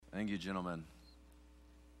Thank you, gentlemen.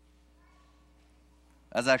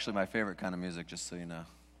 That's actually my favorite kind of music, just so you know.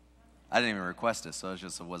 I didn't even request it, so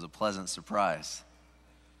it was a pleasant surprise.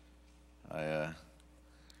 I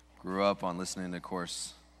grew up on listening to, of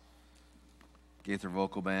course, Gaither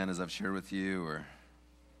Vocal Band, as I've shared with you, or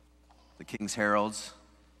the King's Heralds.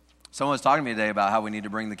 Someone was talking to me today about how we need to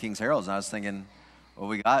bring the King's Heralds, and I was thinking, well,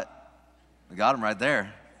 we got them right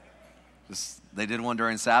there. They did one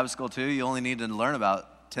during Sabbath school, too. You only need to learn about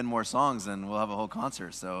 10 more songs, and we'll have a whole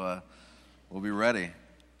concert. So we'll be ready.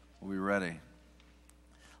 We'll be ready.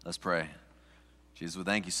 Let's pray. Jesus, we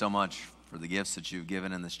thank you so much for the gifts that you've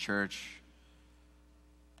given in this church,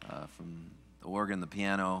 from the organ, the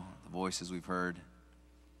piano, the voices we've heard.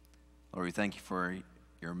 Lord, we thank you for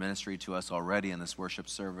your ministry to us already in this worship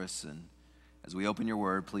service. And as we open your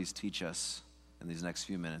word, please teach us in these next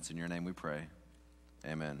few minutes. In your name we pray.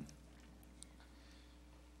 Amen.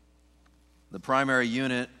 The primary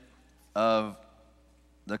unit of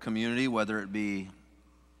the community, whether it be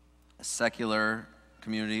a secular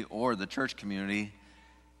community or the church community,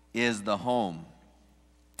 is the home.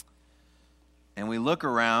 And we look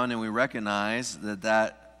around and we recognize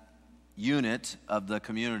that unit of the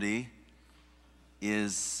community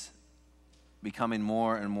is becoming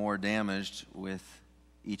more and more damaged with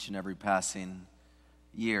each and every passing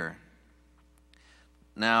year.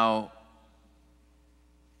 Now,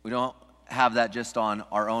 we don't have that just on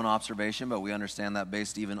our own observation, but we understand that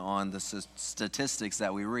based even on the statistics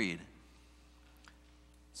that we read.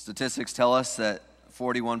 Statistics tell us that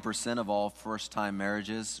 41% of all first-time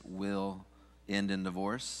marriages will end in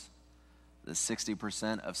divorce, that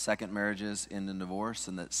 60% of second marriages end in divorce,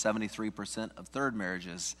 and that 73% of third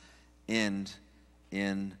marriages end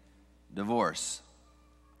in divorce.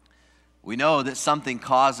 We know that something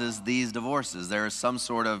causes these divorces. There is some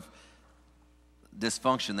sort of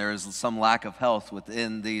dysfunction. There is some lack of health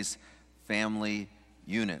within these family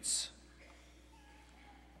units.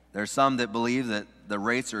 There are some that believe that the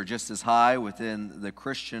rates are just as high within the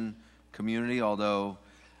Christian community, although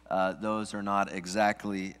those are not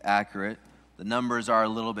exactly accurate. The numbers are a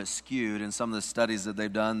little bit skewed. In some of the studies that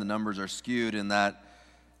they've done, the numbers are skewed in that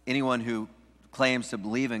anyone who claims to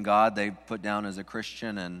believe in God, they put down as a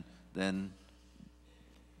Christian and then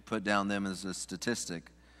put down them as a statistic.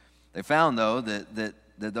 They found, though, that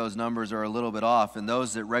those numbers are a little bit off, and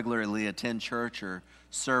those that regularly attend church or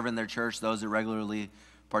serve in their church, those that regularly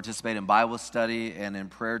participate in Bible study and in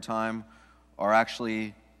prayer time are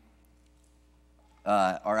actually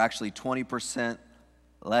 20%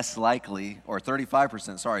 less likely, or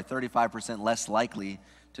 35% less likely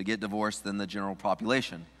to get divorced than the general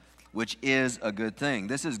population, which is a good thing.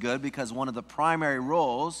 This is good because one of the primary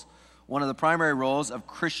roles of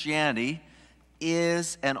Christianity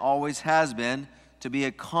is and always has been to be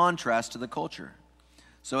a contrast to the culture.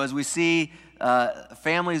 So as we see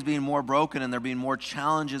families being more broken and there being more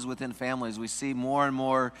challenges within families, we see more and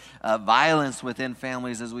more violence within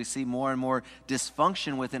families, as we see more and more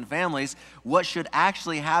dysfunction within families, what should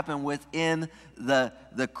actually happen within the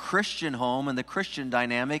Christian home and the Christian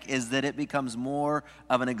dynamic is that it becomes more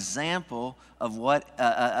of an example of what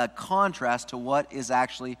a contrast to what is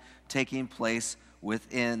actually taking place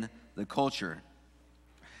within the culture.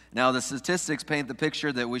 Now, the statistics paint the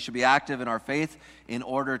picture that we should be active in our faith in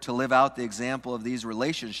order to live out the example of these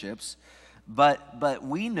relationships. But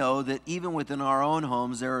we know that even within our own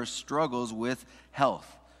homes, there are struggles with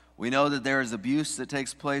health. We know that there is abuse that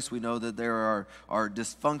takes place. We know that there are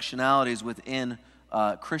dysfunctionalities within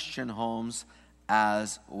Christian homes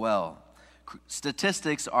as well.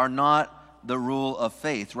 Statistics are not the rule of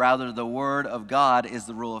faith. Rather, the Word of God is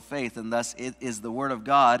the rule of faith, and thus it is the Word of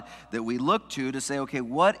God that we look to say, okay,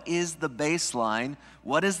 what is the baseline?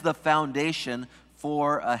 What is the foundation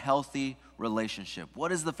for a healthy relationship?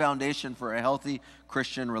 What is the foundation for a healthy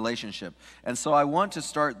Christian relationship? And so I want to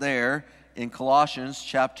start there in Colossians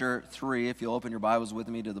chapter 3, if you'll open your Bibles with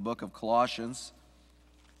me to the book of Colossians.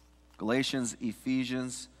 Galatians,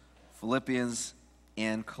 Ephesians, Philippians,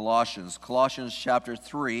 and Colossians. Colossians chapter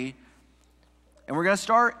 3. And we're going to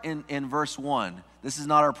start in verse 1. This is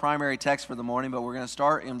not our primary text for the morning, but we're going to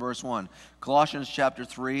start in verse 1. Colossians chapter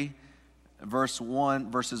 3, verses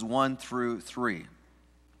 1 through 3.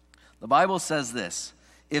 The Bible says this: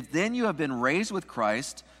 "If then you have been raised with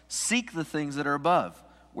Christ, seek the things that are above,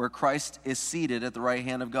 where Christ is seated at the right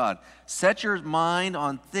hand of God. Set your mind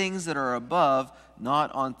on things that are above,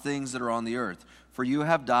 not on things that are on the earth. For you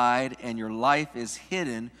have died, and your life is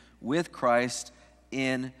hidden with Christ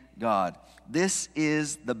in God." This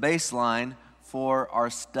is the baseline for our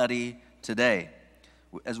study today.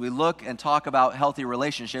 As we look and talk about healthy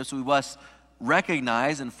relationships, we must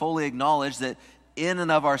recognize and fully acknowledge that in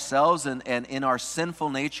and of ourselves and in our sinful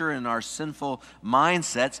nature and our sinful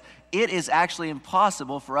mindsets, it is actually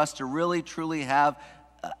impossible for us to really, truly have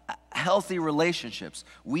healthy relationships.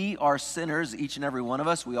 We are sinners, each and every one of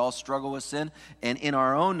us. We all struggle with sin. And in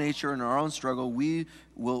our own nature, in our own struggle, we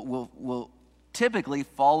will typically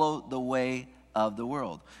follow the way of the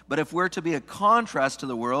world. But if we're to be a contrast to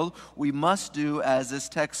the world, we must do as this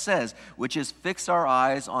text says, which is fix our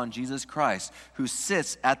eyes on Jesus Christ, who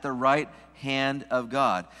sits at the right hand of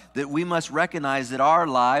God. That we must recognize that our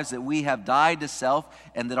lives, that we have died to self,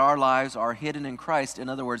 and that our lives are hidden in Christ. In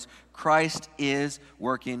other words, Christ is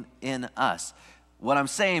working in us. What I'm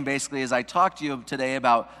saying basically is I talked to you today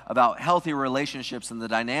about healthy relationships and the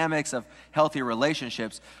dynamics of healthy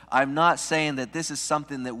relationships. I'm not saying that this is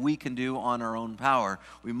something that we can do on our own power.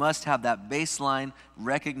 We must have that baseline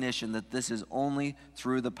recognition that this is only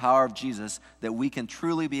through the power of Jesus that we can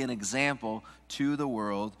truly be an example to the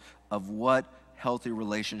world of what healthy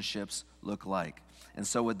relationships look like. And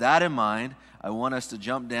so with that in mind, I want us to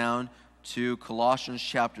jump down to Colossians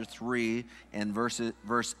chapter 3 and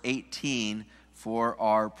verse 18 for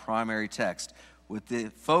our primary text, with the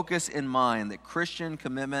focus in mind that Christian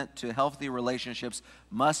commitment to healthy relationships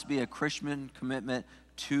must be a Christian commitment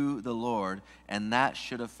to the Lord, and that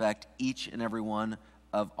should affect each and every one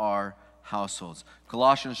of our households.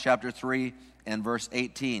 Colossians chapter 3 and verse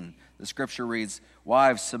 18, the scripture reads,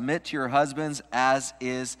 "Wives, submit to your husbands as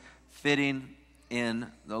is fitting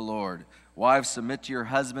in the Lord." Wives, submit to your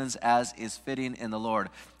husbands as is fitting in the Lord.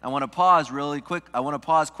 I want to pause really quick. I want to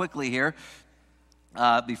pause quickly here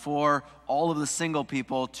before all of the single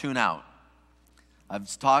people tune out.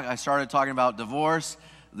 I started talking about divorce.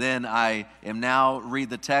 Then I am now read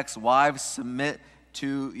the text. Wives, submit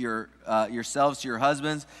to yourselves to your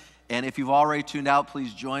husbands. And if you've already tuned out,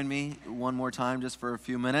 please join me one more time just for a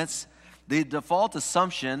few minutes. The default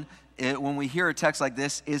assumption when we hear a text like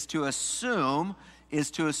this is to assume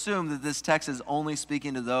that this text is only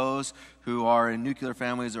speaking to those who are in nuclear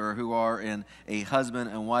families or who are in a husband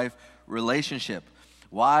and wife relationship.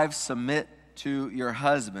 Wives, submit to your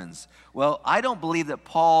husbands. Well, I don't believe that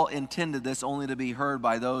Paul intended this only to be heard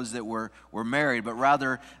by those that were married, but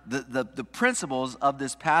rather the principles of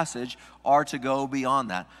this passage are to go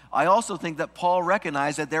beyond that. I also think that Paul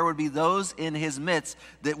recognized that there would be those in his midst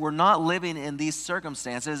that were not living in these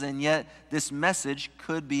circumstances, and yet this message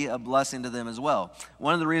could be a blessing to them as well.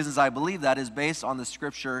 One of the reasons I believe that is based on the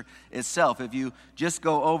scripture itself. If you just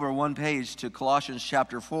go over one page to Colossians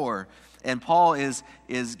chapter 4, and Paul is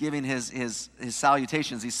giving his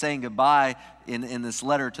salutations. He's saying goodbye in this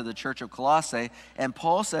letter to the church of Colossae. And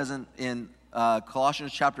Paul says in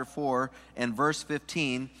Colossians chapter 4 and verse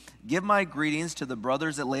 15, "Give my greetings to the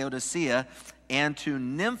brothers at Laodicea and to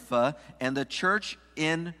Nympha and the church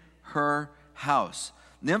in her house."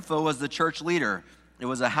 Nympha was the church leader. It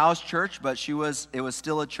was a house church, but it was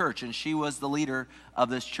still a church, and she was the leader of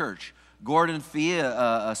this church. Gordon Fee,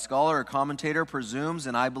 a scholar, a commentator, presumes,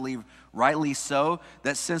 and I believe rightly so,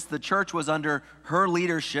 that since the church was under her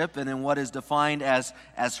leadership and in what is defined as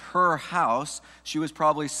her house, she was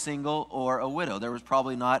probably single or a widow. There was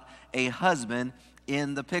probably not a husband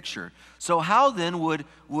in the picture. So how then would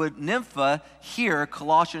Nympha hear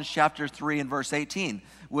Colossians chapter 3 and verse 18?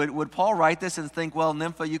 Would Paul write this and think, well,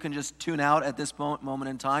 Nympha, you can just tune out at this moment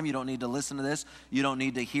in time. You don't need to listen to this. You don't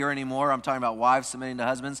need to hear anymore. I'm talking about wives submitting to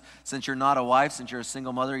husbands. Since you're not a wife, since you're a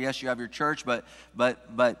single mother, yes, you have your church, but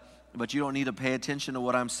you don't need to pay attention to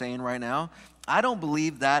what I'm saying right now. I don't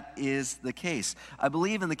believe that is the case. I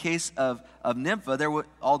believe in the case of Nympha,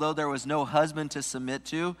 although there was no husband to submit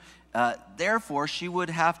to, therefore she would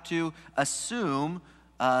have to assume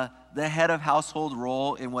the head of household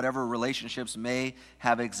role in whatever relationships may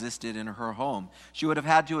have existed in her home. She would have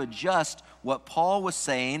had to adjust what Paul was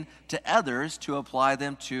saying to others to apply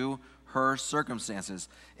them to her circumstances.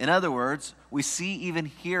 In other words, we see even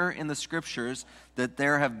here in the scriptures that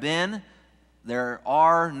there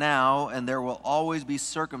are now, and there will always be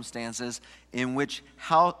circumstances in which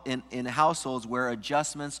in households where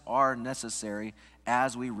adjustments are necessary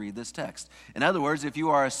as we read this text. In other words, if you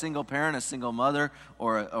are a single parent, a single mother,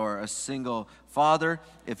 or a single father,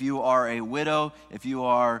 if you are a widow, if you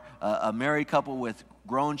are a married couple with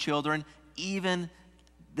grown children, even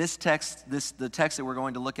this text, the text that we're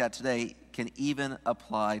going to look at today, can even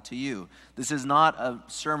apply to you. This is not a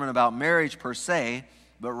sermon about marriage per se,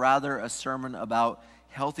 but rather a sermon about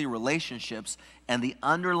healthy relationships, and the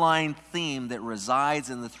underlying theme that resides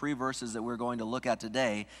in the three verses that we're going to look at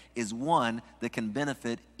today is one that can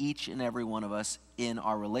benefit each and every one of us in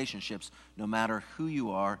our relationships, no matter who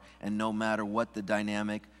you are and no matter what the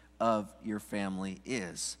dynamic of your family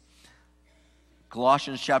is.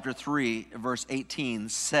 Colossians chapter 3, verse 18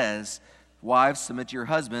 says, wives, submit to your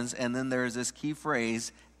husbands, and then there's this key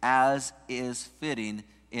phrase, as is fitting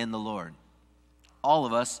in the Lord. All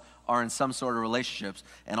of us are in some sort of relationships,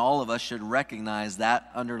 and all of us should recognize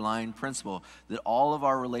that underlying principle, that all of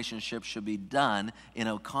our relationships should be done in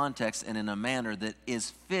a context and in a manner that is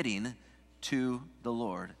fitting to the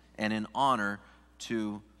Lord and in honor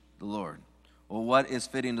to the Lord. Well, what is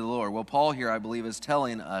fitting to the Lord? Well, Paul here, I believe, is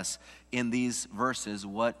telling us in these verses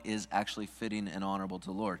what is actually fitting and honorable to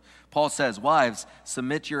the Lord. Paul says, wives,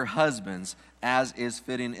 submit to your husbands as is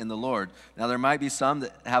fitting in the Lord. Now, there might be some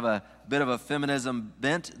that have a bit of a feminism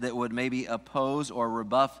bent that would maybe oppose or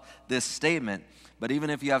rebuff this statement. But even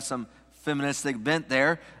if you have some feministic bent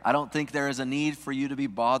there, I don't think there is a need for you to be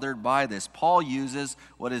bothered by this. Paul uses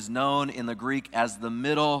what is known in the Greek as the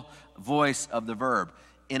middle voice of the verb.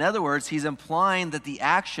 In other words, he's implying that the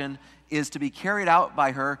action is to be carried out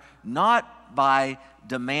by her not by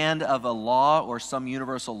demand of a law or some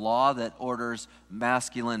universal law that orders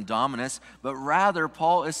masculine dominance, but rather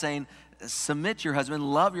Paul is saying, submit to your husband,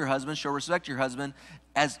 love your husband, show respect to your husband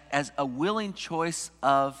as a willing choice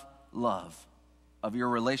of love, of your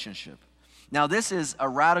relationship. Now, this is a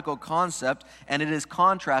radical concept, and it is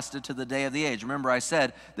contrasted to the day of the age. Remember, I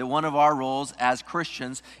said that one of our roles as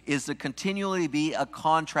Christians is to continually be a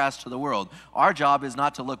contrast to the world. Our job is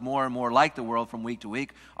not to look more and more like the world from week to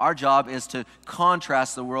week. Our job is to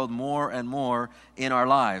contrast the world more and more in our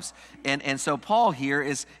lives. And so Paul here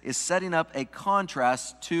is setting up a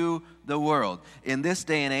contrast to the world. In this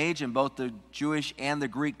day and age, in both the Jewish and the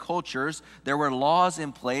Greek cultures, there were laws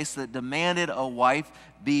in place that demanded a wife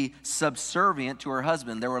be subservient to her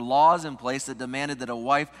husband. There were laws in place that demanded that a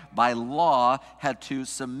wife, by law, had to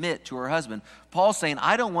submit to her husband. Paul's saying,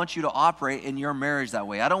 I don't want you to operate in your marriage that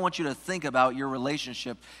way. I don't want you to think about your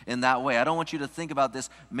relationship in that way. I don't want you to think about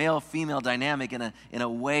this male-female dynamic in a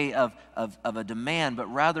way of a demand, but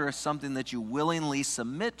rather as something that you willingly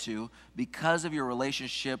submit to because of your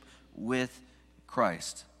relationship with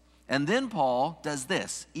Christ. And then Paul does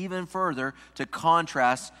this even further to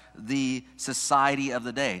contrast the society of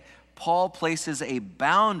the day. Paul places a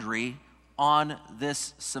boundary on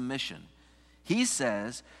this submission. He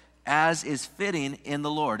says, as is fitting in the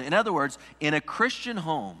Lord. In other words, in a Christian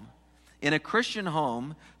home,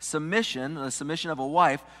 submission, the submission of a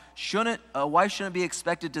wife shouldn't be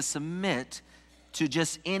expected to submit to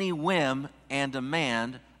just any whim and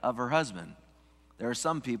demand of her husband. There are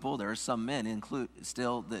some people, there are some men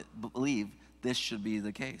still that believe this should be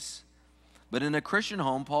the case. But in a Christian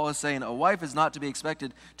home, Paul is saying a wife is not to be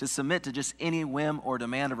expected to submit to just any whim or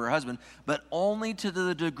demand of her husband, but only to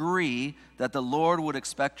the degree that the Lord would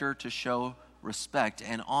expect her to show respect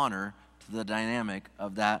and honor to the dynamic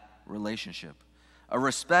of that relationship. A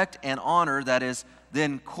respect and honor that is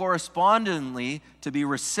then correspondingly to be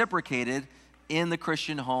reciprocated in the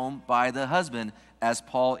Christian home by the husband, as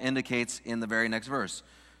Paul indicates in the very next verse.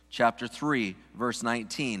 Chapter 3, verse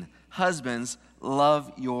 19. Husbands,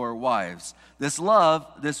 love your wives. This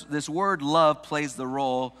word love plays the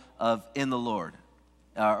role of in the Lord,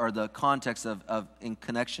 or the context of in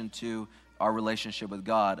connection to our relationship with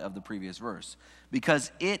God of the previous verse,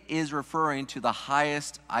 because it is referring to the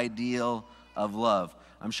highest ideal of love.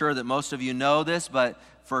 I'm sure that most of you know this, but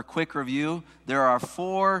for a quick review, there are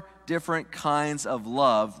 4 different kinds of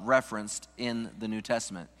love referenced in the New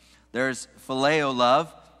Testament. There's phileo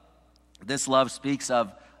love. This love speaks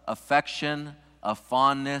of affection, of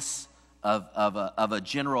fondness, of a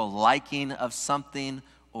general liking of something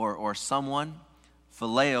or someone.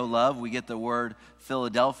 Phileo love, we get the word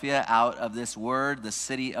Philadelphia out of this word, the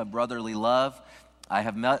city of brotherly love. I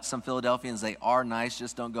have met some Philadelphians. They are nice.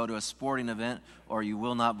 Just don't go to a sporting event, or you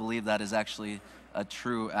will not believe that is actually a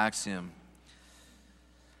true axiom.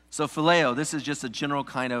 So phileo, this is just a general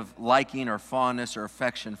kind of liking or fondness or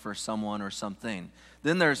affection for someone or something.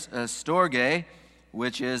 Then there's storge,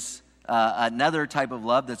 which is another type of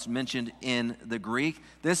love that's mentioned in the Greek.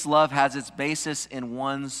 This love has its basis in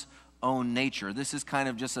one's own nature. This is kind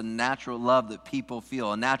of just a natural love that people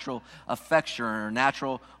feel, a natural affection or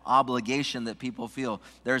natural obligation that people feel.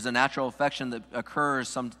 There's a natural affection that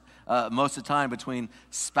occurs most of the time between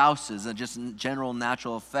spouses, and just general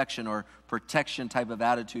natural affection or protection type of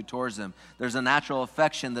attitude towards them. There's a natural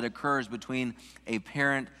affection that occurs between a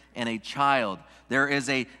parent and a child. There is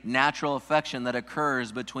a natural affection that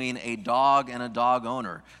occurs between a dog and a dog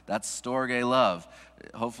owner. That's storge love.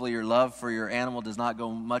 Hopefully your love for your animal does not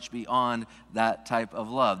go much beyond that type of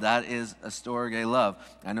love. That is a storge love.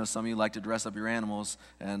 I know some of you like to dress up your animals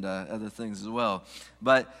and other things as well.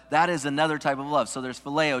 But that is another type of love. So there's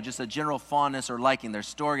phileo, just a general fondness or liking.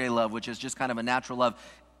 There's storge love, which is just kind of a natural love.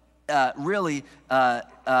 really,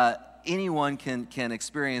 anyone can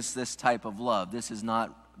experience this type of love. This is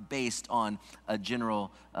not based on a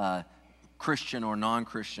general Christian or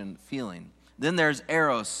non-Christian feeling. Then there's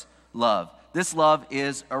eros love. This love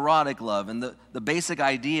is erotic love. And the basic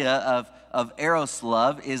idea of eros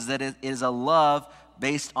love is that it is a love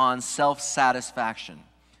based on self-satisfaction.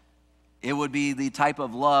 It would be the type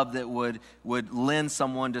of love that would lend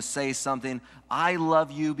someone to say something, I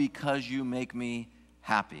love you because you make me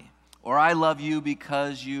happy. Or I love you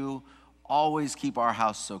because you always keep our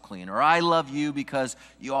house so clean. Or I love you because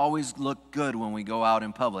you always look good when we go out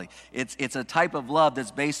in public. It's a type of love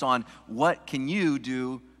that's based on what can you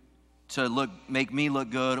do to make me look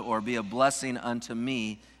good or be a blessing unto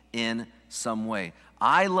me in some way.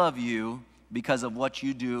 I love you because of what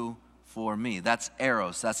you do for me. That's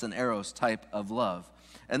eros. That's an eros type of love.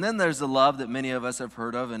 And then there's the love that many of us have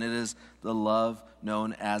heard of, and it is the love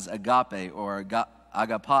known as agape or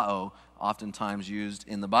agapao, oftentimes used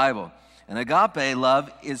in the Bible. And agape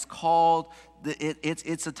love is called,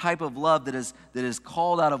 it's a type of love that is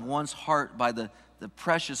called out of one's heart by the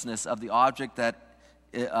preciousness of the object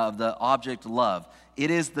love.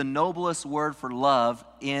 It is the noblest word for love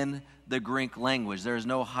in the Greek language. There is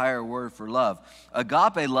no higher word for love.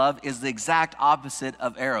 Agape love is the exact opposite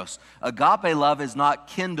of eros. Agape love is not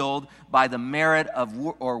kindled by the merit of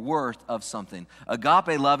or worth of something.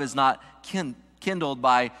 Agape love is not kindled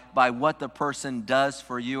by what the person does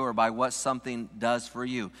for you or by what something does for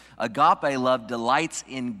you. Agape love delights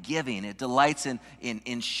in giving. It delights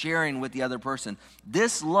in sharing with the other person.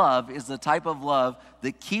 This love is the type of love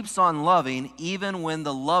that keeps on loving even when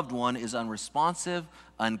the loved one is unresponsive,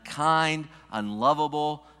 unkind,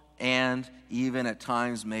 unlovable, and even at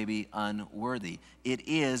times maybe unworthy. It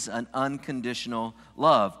is an unconditional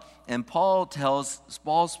love. And Paul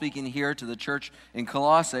speaking here to the church in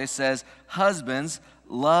Colossae, says, husbands,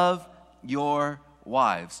 love your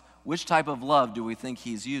wives. Which type of love do we think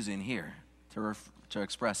he's using here to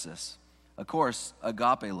express this? Of course,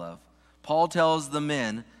 agape love. Paul tells the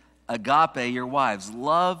men, agape your wives.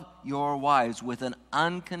 Love your wives with an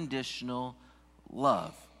unconditional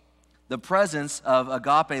love. The presence of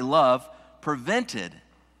agape love prevented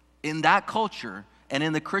in that culture and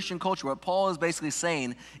in the Christian culture, what Paul is basically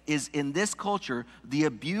saying is in this culture, the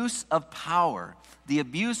abuse of power, the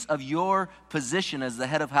abuse of your position as the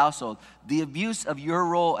head of household, the abuse of your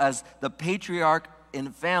role as the patriarch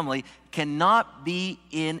in family cannot be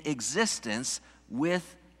in existence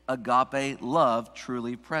with agape love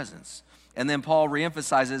truly present. And then Paul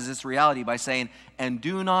reemphasizes this reality by saying, and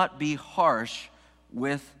do not be harsh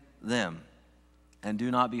with them. And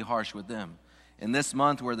do not be harsh with them. In this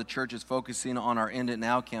month where the church is focusing on our End It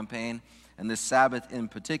Now campaign, and this Sabbath in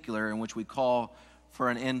particular, in which we call for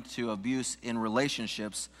an end to abuse in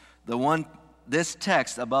relationships, this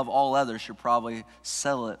text above all others should probably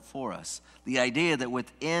settle it for us. The idea that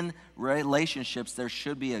within relationships there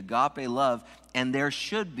should be agape love, and there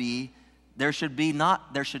should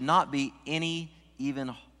not be any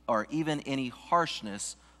even any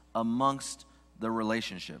harshness amongst the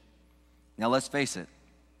relationship. Now let's face it.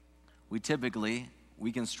 We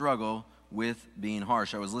can struggle with being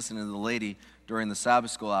harsh. I was listening to the lady during the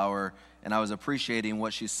Sabbath school hour, and I was appreciating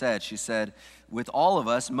what she said. She said, with all of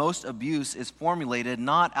us, most abuse is formulated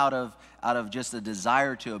not out of just a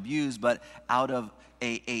desire to abuse, but out of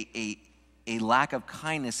a lack of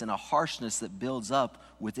kindness and a harshness that builds up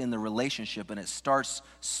within the relationship, and it starts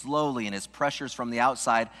slowly, and it's pressures from the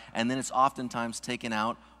outside, and then it's oftentimes taken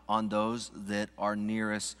out on those that are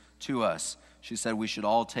nearest to us. She said we should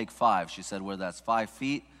all take 5. She said whether that's 5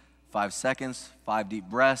 feet, 5 seconds, 5 deep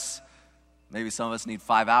breaths. Maybe some of us need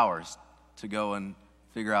 5 hours to go and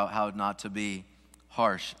figure out how not to be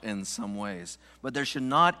harsh in some ways. But there should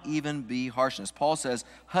not even be harshness. Paul says,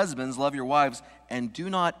 husbands, love your wives and do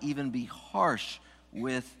not even be harsh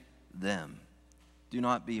with them. Do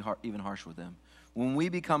not be even harsh with them. When we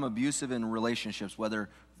become abusive in relationships, whether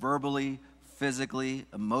verbally, physically,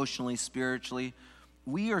 emotionally, spiritually,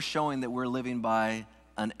 we are showing that we're living by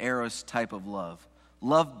an eros type of love.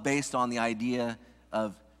 Love based on the idea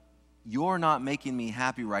of you're not making me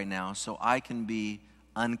happy right now, so I can be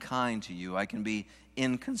unkind to you. I can be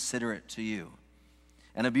inconsiderate to you.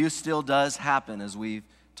 And abuse still does happen, as we've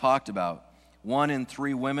talked about. 1 in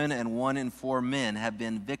 3 women and 1 in 4 men have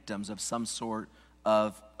been victims of some sort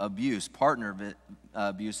of abuse, partner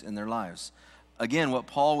abuse in their lives. Again, what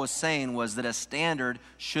Paul was saying was that a standard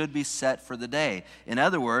should be set for the day. In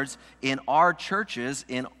other words, in our churches,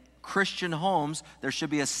 in Christian homes, there should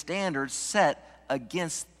be a standard set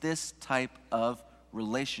against this type of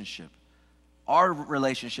relationship. Our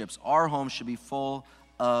relationships, our homes should be full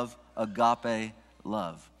of agape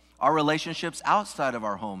love. Our relationships outside of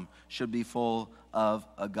our home should be full of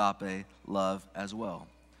agape love as well.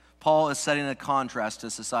 Paul is setting a contrast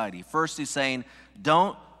to society. First, he's saying,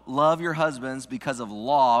 don't love your husbands because of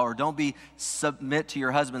law, or don't submit to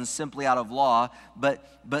your husbands simply out of law, but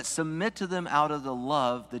submit to them out of the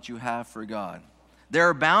love that you have for God. There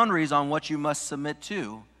are boundaries on what you must submit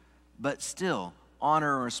to, but still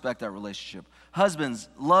honor and respect that relationship. Husbands,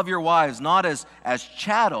 love your wives not as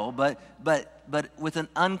chattel, but with an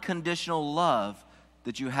unconditional love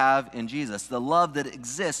that you have in Jesus, the love that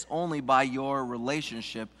exists only by your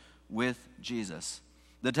relationship with Jesus.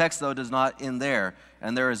 The text, though, does not end there,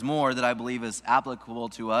 and there is more that I believe is applicable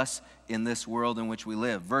to us in this world in which we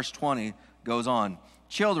live. Verse 20 goes on,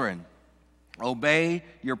 children, obey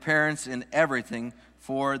your parents in everything,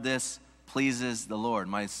 for this pleases the Lord.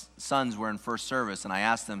 My sons were in first service, and I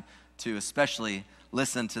asked them to especially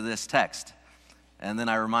listen to this text. And then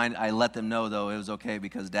I let them know, though, it was okay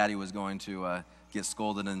because Daddy was going to get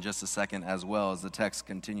scolded in just a second as well as the text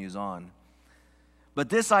continues on. But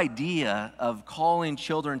this idea of calling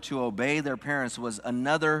children to obey their parents was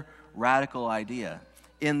another radical idea.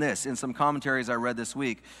 In some commentaries I read this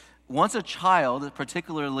week, once a child,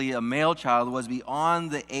 particularly a male child, was beyond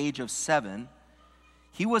the age of 7,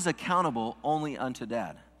 he was accountable only unto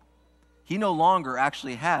dad. He no longer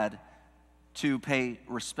actually had to pay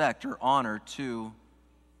respect or honor to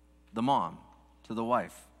the mom, to the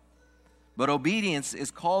wife. But obedience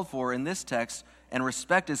is called for in this text, and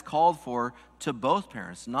respect is called for to both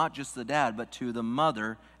parents, not just the dad, but to the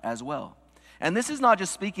mother as well. And this is not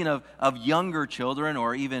just speaking of younger children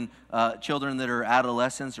or even children that are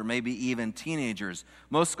adolescents or maybe even teenagers.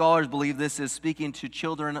 Most scholars believe this is speaking to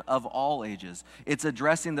children of all ages. It's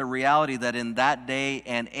addressing the reality that in that day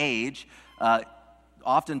and age,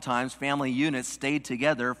 oftentimes family units stayed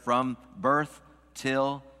together from birth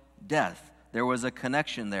till death. There was a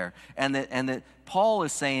connection there. And that Paul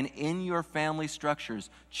is saying, in your family structures,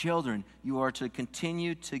 children, you are to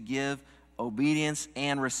continue to give obedience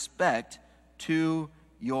and respect to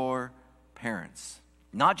your parents.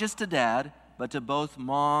 Not just to dad, but to both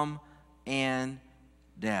mom and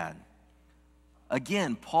dad.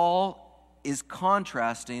 Again, Paul is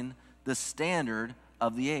contrasting the standard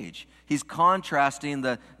of the age. He's contrasting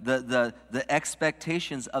the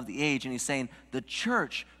expectations of the age, and he's saying the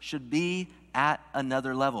church should be at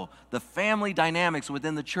another level. The family dynamics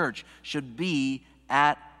within the church should be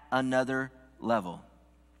at another level.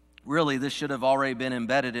 Really, this should have already been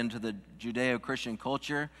embedded into the Judeo-Christian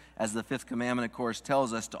culture, as the fifth commandment, of course,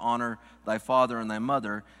 tells us to honor thy father and thy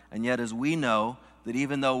mother. And yet, as we know, that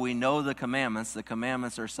even though we know the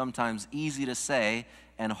commandments are sometimes easy to say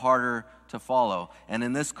and harder to follow. And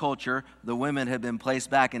in this culture, the women had been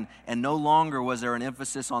placed back, and no longer was there an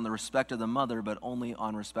emphasis on the respect of the mother, but only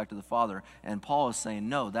on respect of the father. And Paul is saying,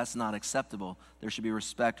 no, that's not acceptable. There should be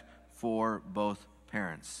respect for both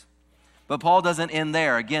parents. But Paul doesn't end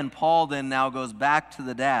there. Again, Paul then now goes back to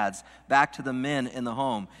the dads, back to the men in the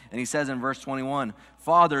home. And he says in verse 21,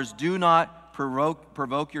 fathers, do not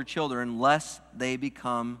provoke your children lest they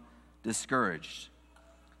become discouraged.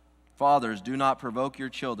 Fathers, do not provoke your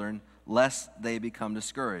children lest they become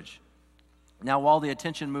discouraged. Now, while the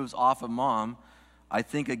attention moves off of mom, I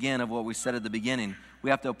think again of what we said at the beginning. We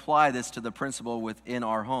have to apply this to the principle within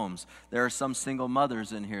our homes. There are some single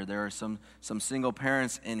mothers in here. There are some single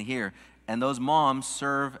parents in here. And those moms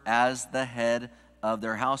serve as the head of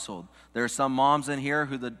their household. There are some moms in here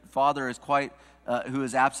who the father is who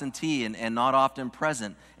is absentee and not often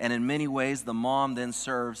present. And in many ways, the mom then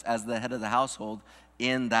serves as the head of the household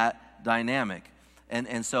in that dynamic.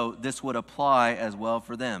 And so this would apply as well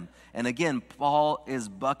for them. And again, Paul is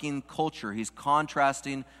bucking culture. He's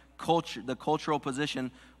contrasting culture, the cultural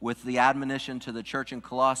position, with the admonition to the church in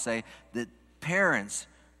Colossae that parents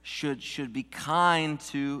should be kind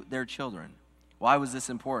to their children. Why was this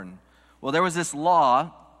important? Well, there was this law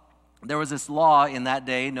in that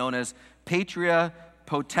day known as Patria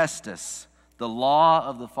Potestas, the law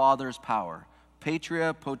of the father's power.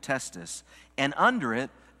 Patria Potestas. And under it,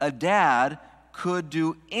 a dad could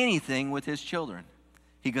do anything with his children.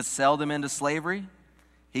 He could sell them into slavery.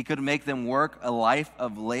 He could make them work a life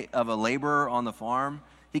of a laborer on the farm.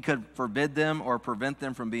 He could forbid them or prevent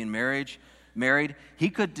them from being married. He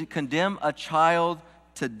could condemn a child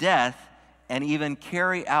to death and even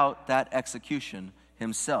carry out that execution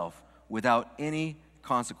himself without any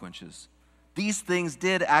consequences. These things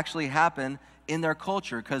did actually happen in their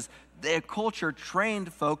culture because their culture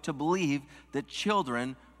trained folk to believe that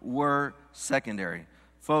children were secondary.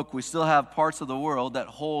 Folk, we still have parts of the world that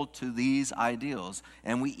hold to these ideals,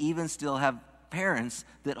 and we even still have parents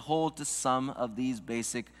that hold to some of these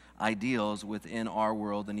basic ideals within our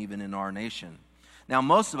world and even in our nation. Now,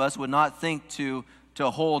 most of us would not think to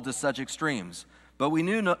hold to such extremes, but we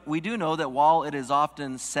do know that while it is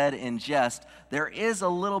often said in jest, there is a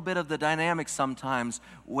little bit of the dynamic sometimes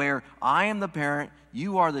where I am the parent,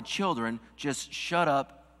 you are the children, just shut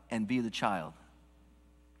up and be the child.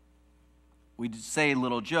 We say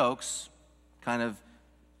little jokes, kind of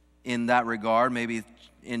in that regard, maybe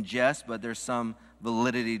in jest, but there's some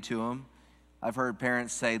validity to them. I've heard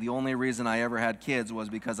parents say, the only reason I ever had kids was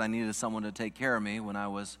because I needed someone to take care of me when I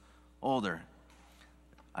was older.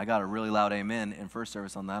 I got a really loud amen in first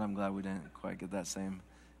service on that. I'm glad we didn't quite get that same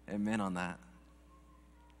amen on that.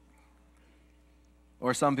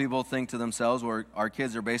 Or some people think to themselves, well, our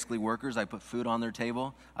kids are basically workers. I put food on their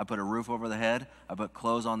table. I put a roof over their head. I put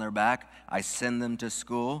clothes on their back. I send them to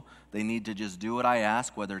school. They need to just do what I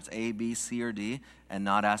ask, whether it's A, B, C, or D, and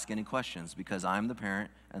not ask any questions because I'm the parent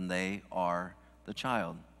and they are the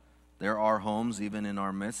child. There are homes, even in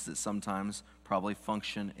our midst, that sometimes probably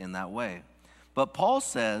function in that way. But Paul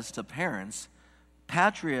says to parents,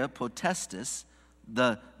 patria potestas,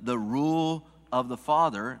 the rule of the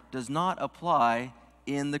father, does not apply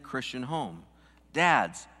in the Christian home.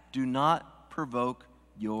 Dads, do not provoke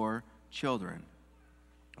your children.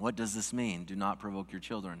 What does this mean? Do not provoke your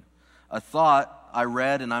children. A thought I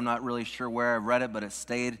read, and I'm not really sure where I read it, but it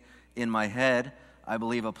stayed in my head, I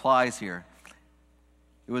believe applies here.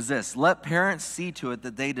 It was this: let parents see to it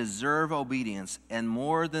that they deserve obedience, and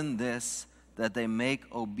more than this, that they make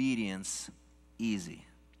obedience easy.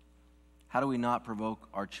 How do we not provoke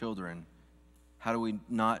our children? How do we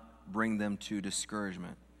not bring them to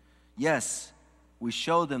discouragement? Yes, we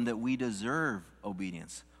show them that we deserve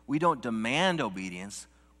obedience. We don't demand obedience.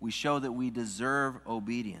 We show that we deserve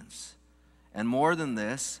obedience. And more than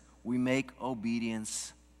this, we make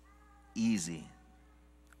obedience easy.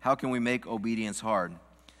 How can we make obedience hard?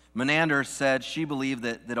 Menander said she believed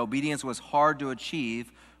that obedience was hard to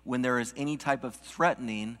achieve when there is any type of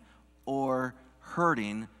threatening or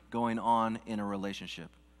hurting going on in a relationship.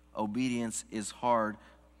 Obedience is hard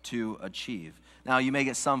to achieve. Now, you may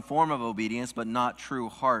get some form of obedience, but not true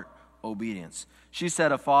heart obedience. She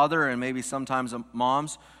said a father, and maybe sometimes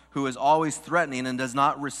moms, who is always threatening and does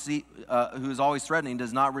not receive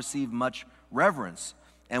much reverence.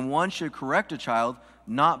 And one should correct a child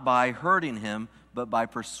not by hurting him, but by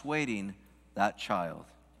persuading that child.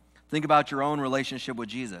 Think about your own relationship with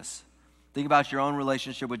Jesus. Think about your own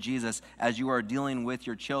relationship with Jesus as you are dealing with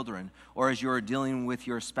your children or as you are dealing with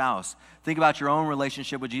your spouse. Think about your own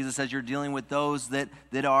relationship with Jesus as you're dealing with those that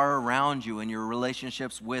are around you and your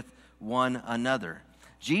relationships with one another.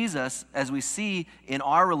 Jesus, as we see in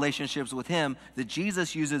our relationships with him, that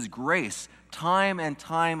Jesus uses grace time and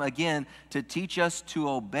time again to teach us to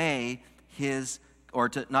obey his, or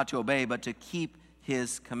to not to obey, but to keep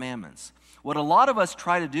his commandments. What a lot of us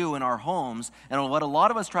try to do in our homes, and what a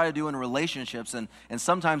lot of us try to do in relationships, and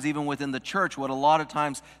sometimes even within the church, what a lot of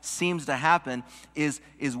times seems to happen is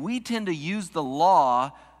we tend to use the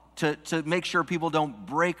law to make sure people don't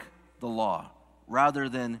break the law rather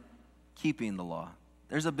than keeping the law.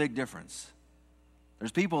 There's a big difference.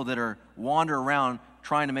 There's people that wander around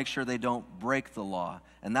trying to make sure they don't break the law,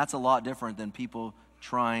 and that's a lot different than people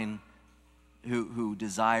who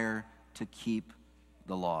desire to keep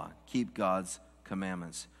the law, keep God's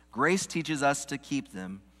commandments. Grace teaches us to keep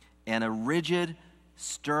them, and a rigid,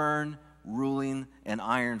 stern, ruling, and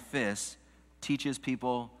iron fist teaches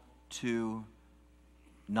people to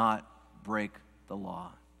not break the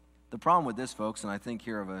law. The problem with this, folks, and I think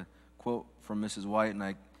here of a quote from Mrs. White, and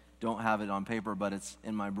I don't have it on paper, but it's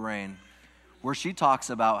in my brain, where she talks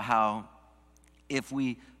about how if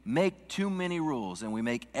we make too many rules and we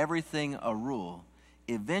make everything a rule,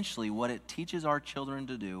 eventually what it teaches our children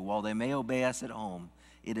to do, while they may obey us at home,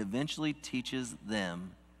 it eventually teaches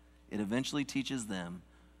them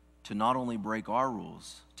to not only break our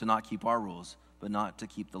rules, to not keep our rules, but not to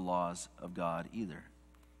keep the laws of God either.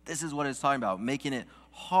 This is what it's talking about, making it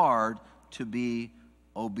hard to be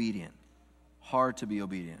obedient. Hard to be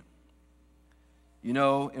obedient. You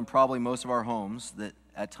know, in probably most of our homes, that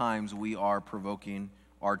at times we are provoking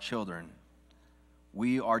our children.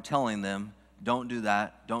 We are telling them, don't do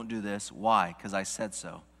that, don't do this. Why? Because I said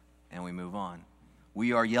so. And we move on.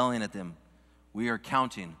 We are yelling at them. We are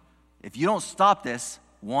counting. If you don't stop this,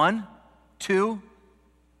 1, 2,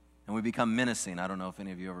 and we become menacing. I don't know if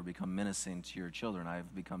any of you ever become menacing to your children.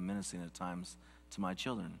 I've become menacing at times to my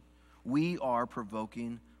children. We are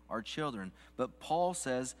provoking our children. But Paul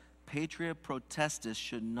says patria potestas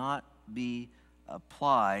should not be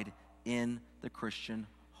applied in the Christian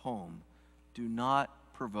home. Do not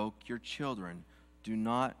provoke your children. Do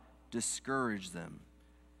not discourage them.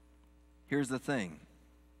 here's the thing.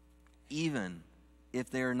 Even if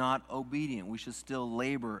they are not obedient, we should still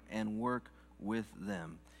labor and work with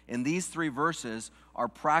them. And these 3 verses are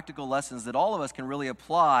practical lessons that all of us can really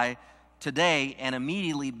apply today and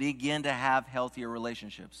immediately begin to have healthier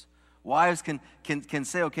relationships. Wives can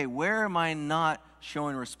say, okay, where am I not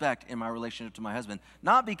showing respect in my relationship to my husband?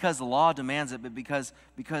 Not because the law demands it, but because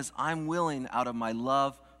I'm willing out of my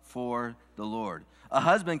love for the Lord. A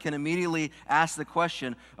husband can immediately ask the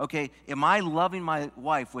question, okay, am I loving my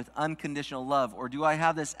wife with unconditional love, or do I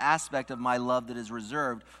have this aspect of my love that is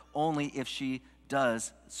reserved only if she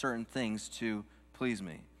does certain things to please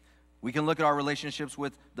me? We can look at our relationships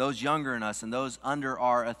with those younger than us and those under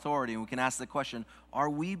our authority, and we can ask the question, are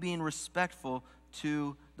we being respectful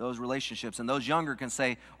to those relationships? And those younger can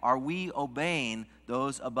say, are we obeying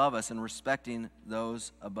those above us and respecting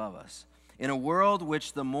those above us? In a world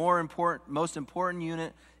which the most important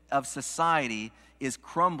unit of society is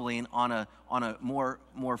crumbling on a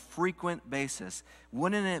more frequent basis,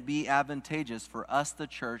 wouldn't it be advantageous for us, the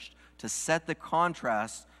church, to set the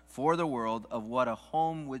contrast for the world of what a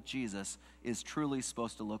home with Jesus is truly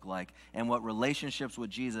supposed to look like and what relationships with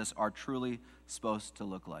Jesus are truly supposed to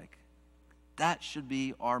look like? That should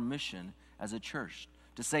be our mission as a church,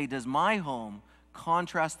 to say, does my home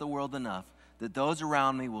contrast the world enough that those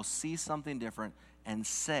around me will see something different and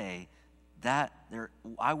say that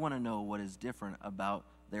I want to know what is different about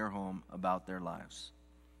their home, about their lives.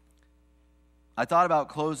 I thought about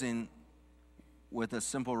closing with a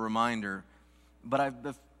simple reminder, but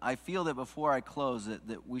I feel that before I close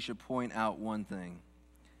that we should point out one thing.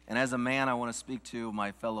 And as a man, I want to speak to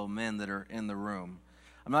my fellow men that are in the room.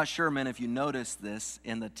 I'm not sure, men, if you noticed this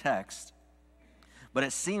in the text, but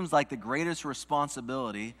it seems like the greatest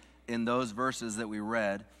responsibility in those verses that we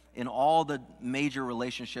read, in all the major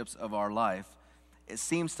relationships of our life, it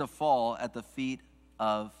seems to fall at the feet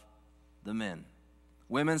of the men.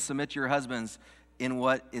 Women, submit to your husbands in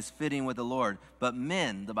what is fitting with the Lord. But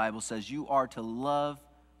men, the Bible says, you are to love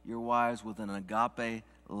your wives with an agape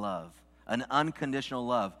love, an unconditional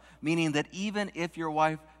love, meaning that even if your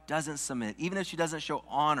wife doesn't submit, even if she doesn't show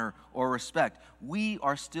honor or respect, we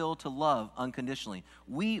are still to love unconditionally.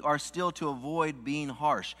 We are still to avoid being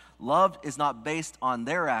harsh. Love is not based on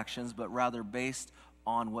their actions, but rather based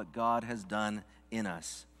on what God has done in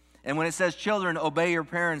us. And when it says, children, obey your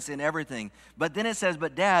parents in everything, but then it says,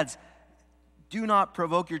 but dads, do not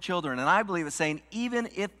provoke your children. And I believe it's saying, even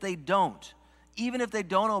if they don't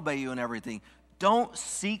obey you in everything, don't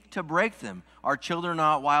seek to break them. Our children are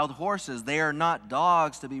not wild horses. They are not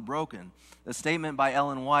dogs to be broken. The statement by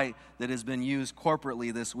Ellen White that has been used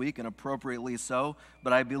corporately this week, and appropriately so,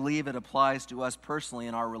 but I believe it applies to us personally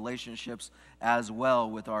in our relationships as well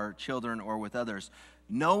with our children or with others.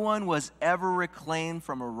 No one was ever reclaimed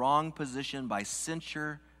from a wrong position by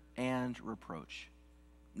censure and reproach.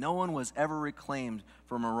 No one was ever reclaimed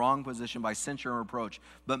from a wrong position by censure and reproach.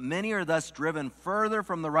 But many are thus driven further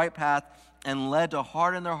from the right path and led to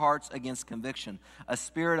harden their hearts against conviction. A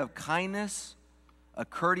spirit of kindness, a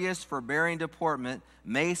courteous, forbearing deportment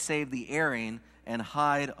may save the erring and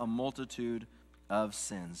hide a multitude of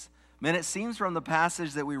sins. Man, it seems from the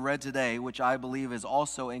passage that we read today, which I believe is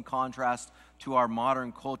also in contrast to our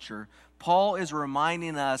modern culture, Paul is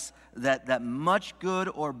reminding us that much good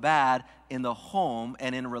or bad in the home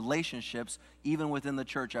and in relationships, even within the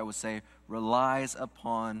church, I would say, relies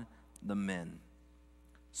upon the men.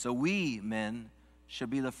 So we, men, should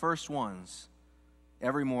be the first ones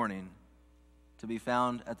every morning to be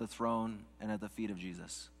found at the throne and at the feet of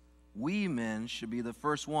Jesus. We, men, should be the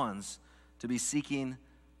first ones to be seeking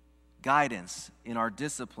guidance in our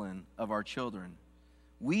discipline of our children.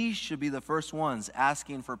 We should be the first ones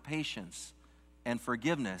asking for patience and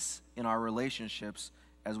forgiveness in our relationships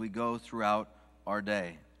as we go throughout our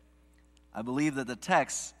day. I believe that the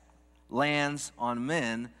text lands on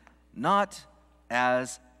men not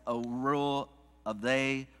as a rule of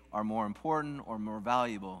they are more important or more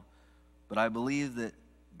valuable, but I believe that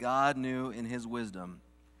God knew in his wisdom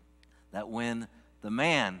that when the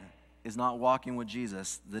man is not walking with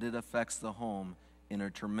Jesus, that it affects the home in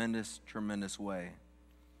a tremendous, tremendous way.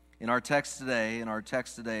 In our text today,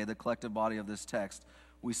 the collective body of this text,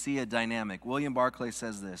 we see a dynamic. William Barclay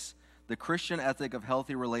says this: the Christian ethic of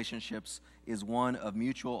healthy relationships is one of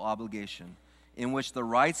mutual obligation, in which the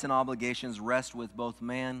rights and obligations rest with both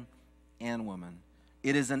man and woman.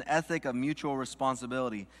 It is an ethic of mutual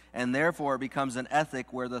responsibility, and therefore it becomes an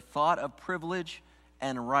ethic where the thought of privilege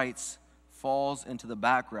and rights falls into the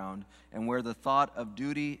background, and where the thought of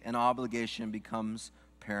duty and obligation becomes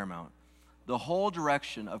paramount. The whole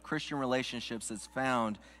direction of Christian relationships that's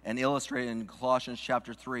found and illustrated in Colossians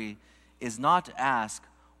chapter 3 is not to ask,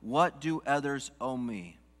 what do others owe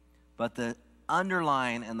me? But the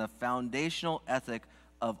underlying and the foundational ethic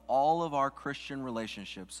of all of our Christian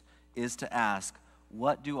relationships is to ask,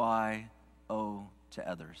 what do I owe to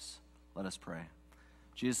others? Let us pray.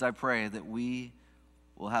 Jesus, I pray that we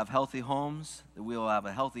will have healthy homes, that we will have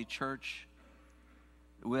a healthy church,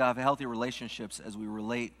 that we will have healthy relationships as we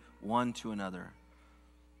relate one to another.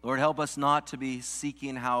 Lord, help us not to be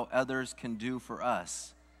seeking how others can do for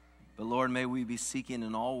us, but Lord, may we be seeking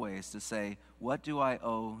in all ways to say, what do I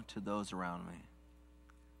owe to those around me?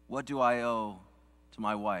 What do I owe to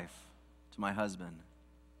my wife, to my husband?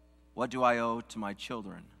 What do I owe to my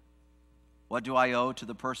children? What do I owe to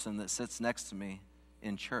the person that sits next to me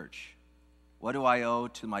in church? What do I owe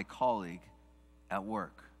to my colleague at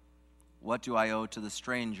work? What do I owe to the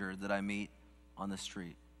stranger that I meet on the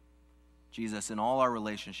street? Jesus, in all our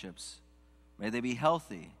relationships, may they be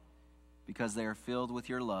healthy because they are filled with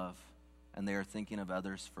your love and they are thinking of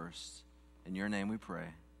others first. In your name we pray.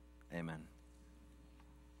 Amen.